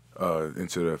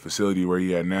the facility where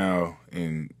he at now,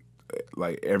 and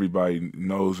like everybody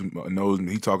knows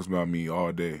me. He talks about me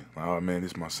all day. Like, oh man,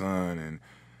 this is my son, and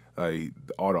like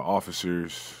all the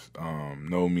officers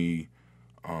know me.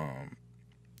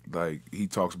 Like he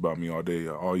talks about me all day.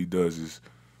 All he does is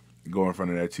go in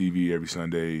front of that TV every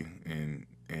Sunday, and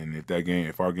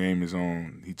if our game is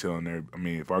on, he telling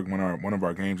if one of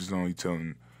our games is on, he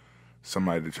telling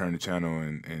somebody to turn the channel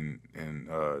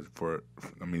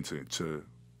to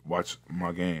watch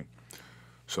my game.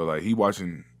 So like he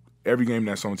watching every game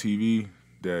that's on TV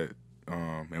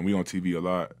and we on TV a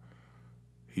lot.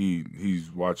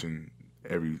 He's watching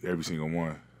every single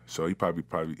one. So he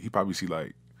probably see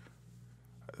like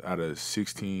out of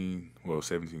 17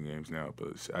 games now,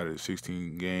 but out of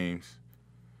 16 games,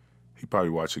 he probably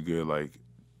watch a good like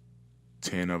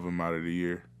 10 of them out of the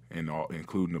year, and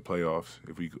including the playoffs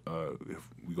if we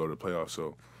go to the playoffs.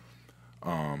 So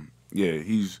yeah,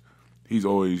 he's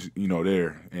always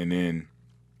there, and then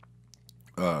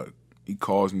he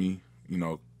calls me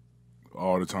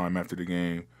all the time after the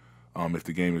game. If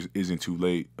the game isn't too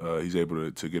late, he's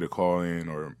able to get a call in,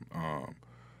 or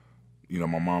my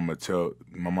mama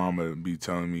be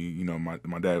telling me,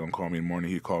 my dad gonna call me in the morning.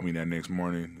 He'd call me that next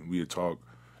morning. We'd talk.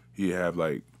 He'd have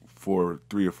like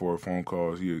 3 or 4 phone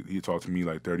calls. He'd talk to me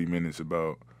like 30 minutes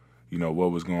about,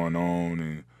 what was going on,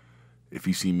 and if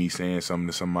he see me saying something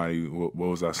to somebody, what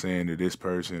was I saying to this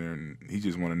person, and he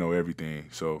just want to know everything.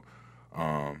 So,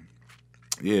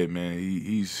 yeah, man,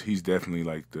 he's definitely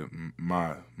like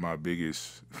my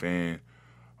biggest fan.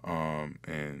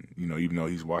 And even though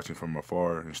he's watching from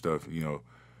afar and stuff,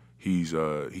 he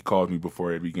calls me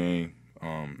before every game.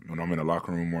 When I'm in the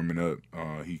locker room warming up,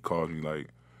 he calls me like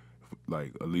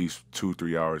at least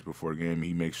 2-3 hours before the game.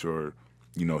 He makes sure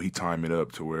he time it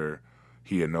up to where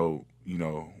he'll know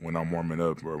when I'm warming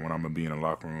up or when I'm gonna be in the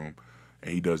locker room,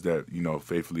 and he does that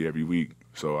faithfully every week.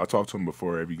 So I talk to him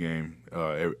before every game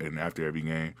and after every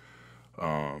game,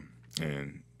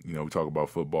 and we talk about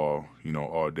football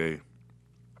all day.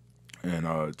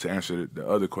 And to answer the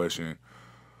other question,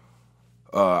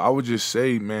 I would just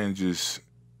say, man, just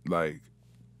like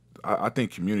I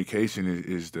think communication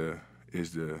is the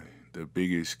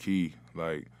biggest key.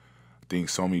 Like I think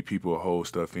so many people hold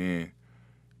stuff in,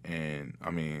 and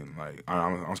I mean, like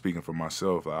I'm speaking for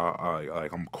myself.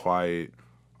 I'm quiet.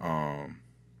 I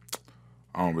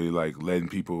don't really like letting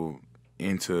people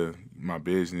into my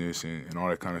business and all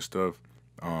that kind of stuff.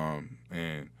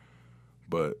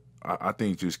 But I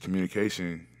think just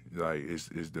communication like is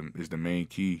the main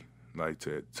key, like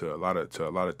to a lot of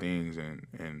things,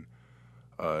 and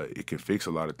it can fix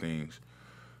a lot of things.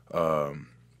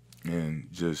 And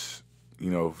just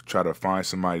try to find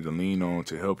somebody to lean on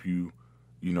to help you,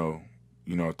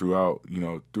 throughout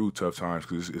through tough times,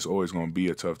 because it's always going to be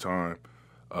a tough time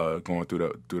going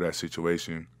through that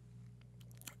situation.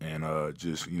 And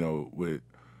just with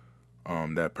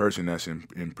that person that's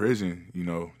in prison,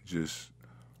 just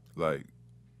like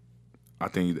I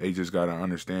think they just gotta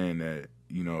understand that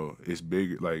it's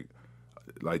bigger.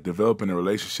 Like developing a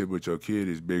relationship with your kid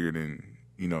is bigger than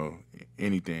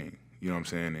anything. You know what I'm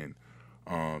saying?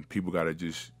 And people gotta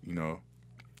just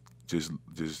just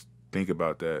think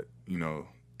about that.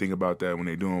 Think about that when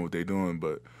they're doing what they're doing.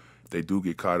 But if they do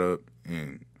get caught up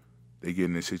and they get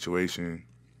in this situation,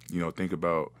 think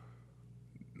about,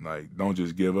 like, don't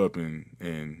just give up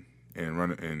and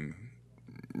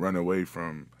run away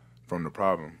from the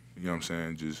problem. You know what I'm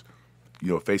saying? Just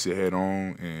face it head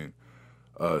on, and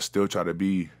still try to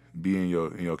be in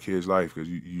your kid's life, because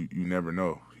you never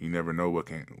know. You never know what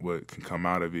can come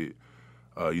out of it.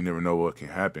 You never know what can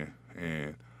happen,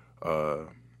 and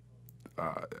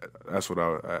that's what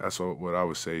I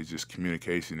would say. Just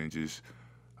communication, and just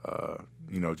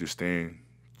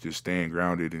just staying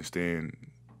grounded, and staying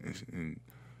and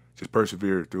just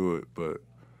persevere through it. But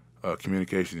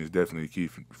communication is definitely key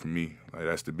for me. Like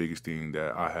that's the biggest thing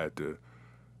that I had to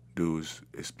do, is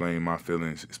explain my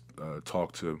feelings,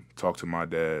 talk to my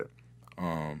dad,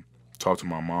 talk to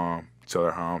my mom, tell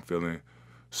her how I'm feeling,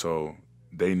 so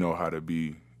they know how to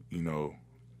be,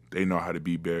 they know how to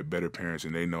be better parents,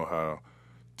 and they know how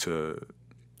to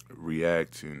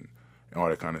react and all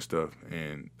that kind of stuff.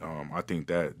 And I think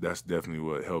that's definitely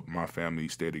what helped my family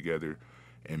stay together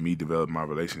and me develop my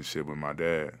relationship with my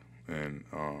dad. And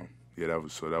yeah, that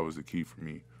was the key for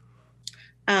me.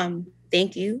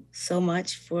 Thank you so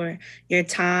much for your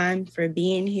time, for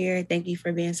being here. Thank you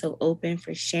for being so open,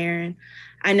 for sharing.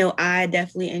 I know I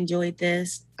definitely enjoyed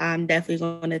this. I'm definitely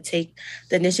going to take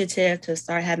the initiative to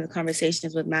start having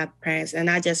conversations with my parents, and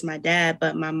not just my dad,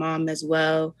 but my mom as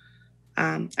well.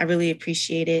 I really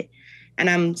appreciate it. And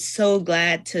I'm so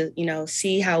glad to,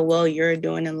 see how well you're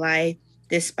doing in life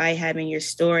despite having your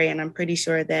story. And I'm pretty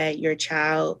sure that your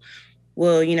child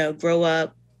will, grow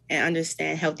up and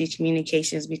understand healthy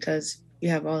communications because you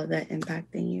have all of that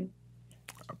impact in you.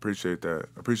 I appreciate that.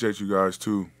 I appreciate you guys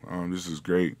too. This is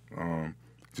great.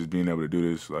 Just being able to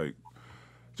do this,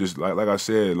 just like I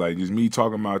said, just me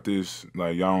talking about this,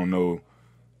 y'all don't know,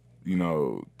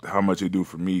 how much it do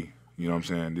for me. You know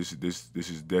what I'm saying? This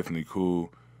is definitely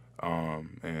cool.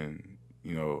 And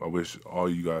I wish all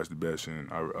you guys the best,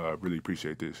 and I really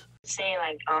appreciate this. Saying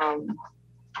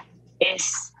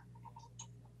it's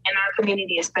in our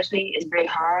community, especially, it's very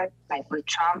hard, with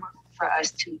trauma, for us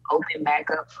to open back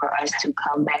up, for us to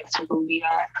come back to who we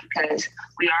are, because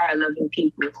we are a loving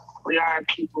people. We are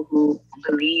people who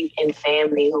believe in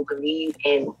family, who believe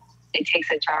in it takes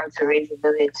a child to raise a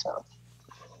village. So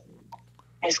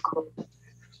it's cool.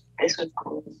 This was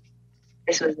cool.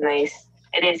 This was nice.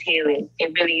 It is healing.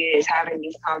 It really is. Having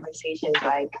these conversations,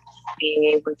 being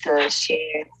able to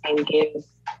share and give,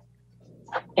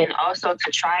 and also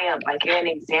to triumph. You're an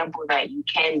example that you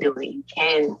can do it. You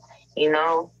can,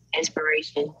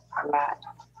 inspiration a lot.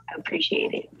 I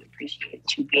appreciate it. I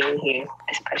appreciate you being here,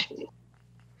 especially.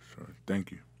 Sure.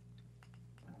 Thank you.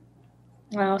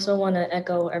 I also want to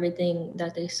echo everything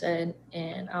that they said,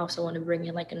 and I also want to bring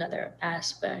in another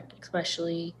aspect,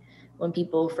 especially when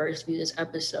people first view this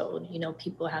episode.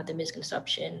 People have the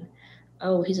misconception,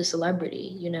 oh, he's a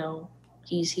celebrity,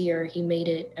 he's here, he made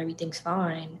it, everything's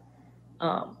fine.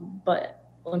 But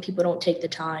when people don't take the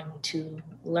time to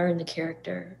learn the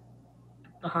character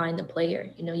behind the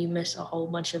player, you miss a whole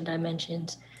bunch of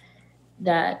dimensions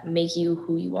that make you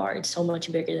who you are. It's so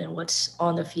much bigger than what's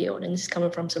on the field. And this is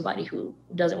coming from somebody who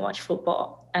doesn't watch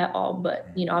football at all. But,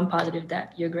 I'm positive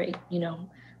that you're great.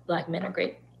 Black men are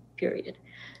great, period.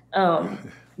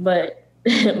 But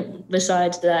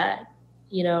besides that,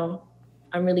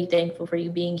 I'm really thankful for you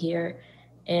being here.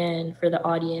 And for the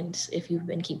audience, if you've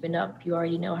been keeping up, you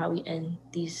already know how we end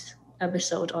these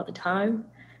episodes all the time.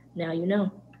 Now you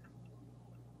know.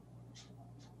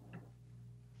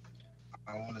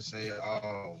 I want to say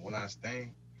one last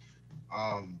thing.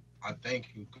 I thank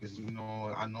you because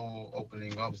I know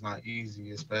opening up is not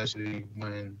easy, especially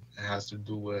when it has to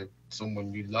do with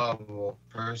someone you love or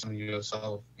person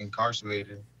yourself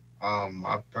incarcerated.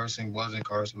 I personally was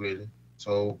incarcerated,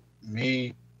 so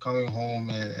me coming home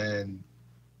and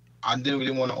I didn't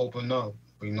really want to open up,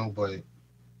 but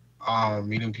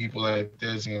meeting people like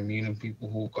this and meeting people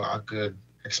who I could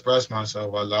express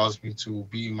myself allows me to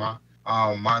be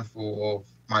mindful of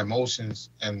my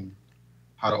emotions and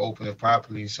how to open it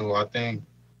properly. So I think,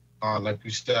 like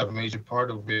you said, a major part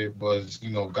of it was,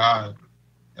 God,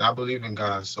 and I believe in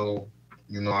God. So,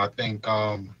 I think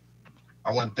I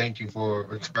want to thank you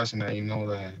for expressing that.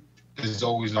 That there's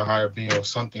always a higher being or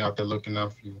something out there looking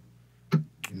out for you.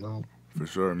 For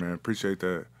sure, man. Appreciate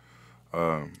that.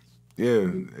 Yeah,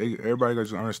 everybody got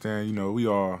to understand. We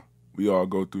all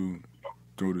go through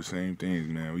the same things,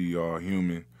 man. We all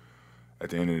human at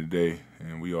the end of the day,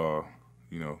 and we all,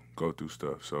 go through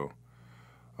stuff. So,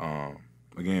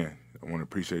 again, I want to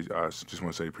appreciate. I just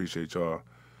want to say appreciate y'all.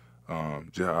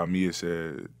 Just how Mia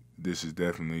said, this is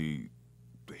definitely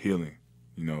healing,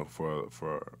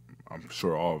 for I'm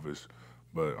sure all of us,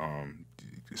 but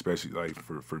especially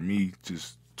for me,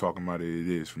 just talking about it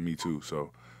is for me too.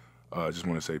 So, I just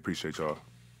want to say appreciate y'all.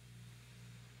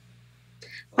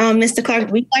 Mr.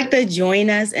 Clark, we'd like to join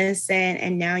us in saying,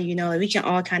 and now we can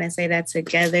all kind of say that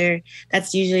together.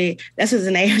 That's what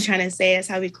Zenayah was trying to say. That's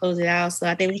how we close it out. So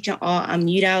I think we can all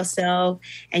unmute ourselves,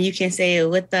 and you can say it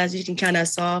with us. You can count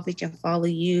us off. We can follow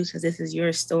you because this is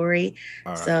your story.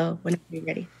 All right. So whenever you're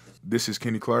ready. This is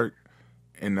Kenny Clark,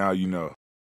 and now you know.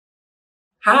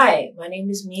 Hi, my name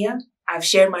is Mia. I've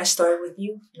shared my story with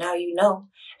you. Now you know.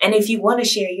 And if you want to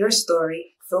share your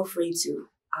story, feel free to.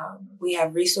 We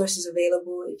have resources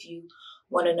available if you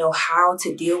want to know how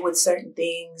to deal with certain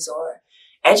things or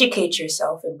educate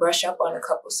yourself and brush up on a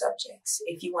couple subjects.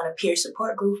 If you want a peer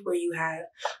support group where you have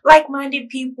like-minded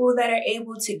people that are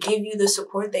able to give you the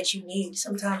support that you need,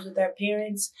 sometimes with our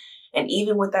parents, And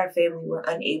even with our family, we're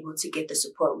unable to get the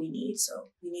support we need. So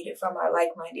we need it from our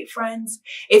like-minded friends.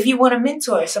 If you want to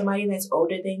mentor somebody that's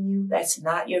older than you, that's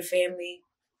not your family,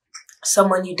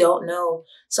 someone you don't know,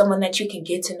 someone that you can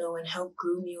get to know and help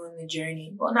groom you in the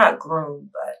journey. Well, not groom,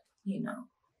 but,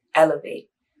 elevate.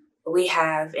 We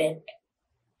have an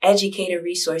Educator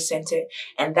Resource Center,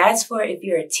 and that's for if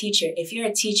you're a teacher. If you're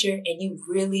a teacher and you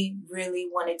really, really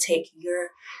want to take your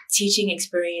teaching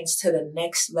experience to the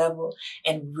next level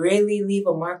and really leave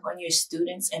a mark on your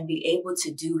students and be able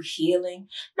to do healing,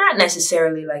 not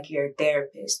necessarily like you're a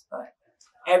therapist, but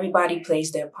everybody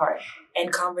plays their part.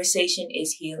 And conversation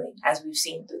is healing, as we've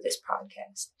seen through this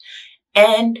podcast.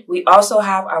 And we also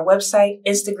have our website,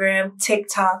 Instagram,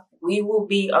 TikTok. We will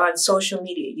be on social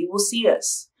media. You will see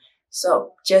us.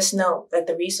 So just know that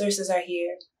the resources are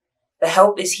here. The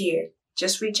help is here.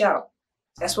 Just reach out.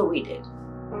 That's what we did.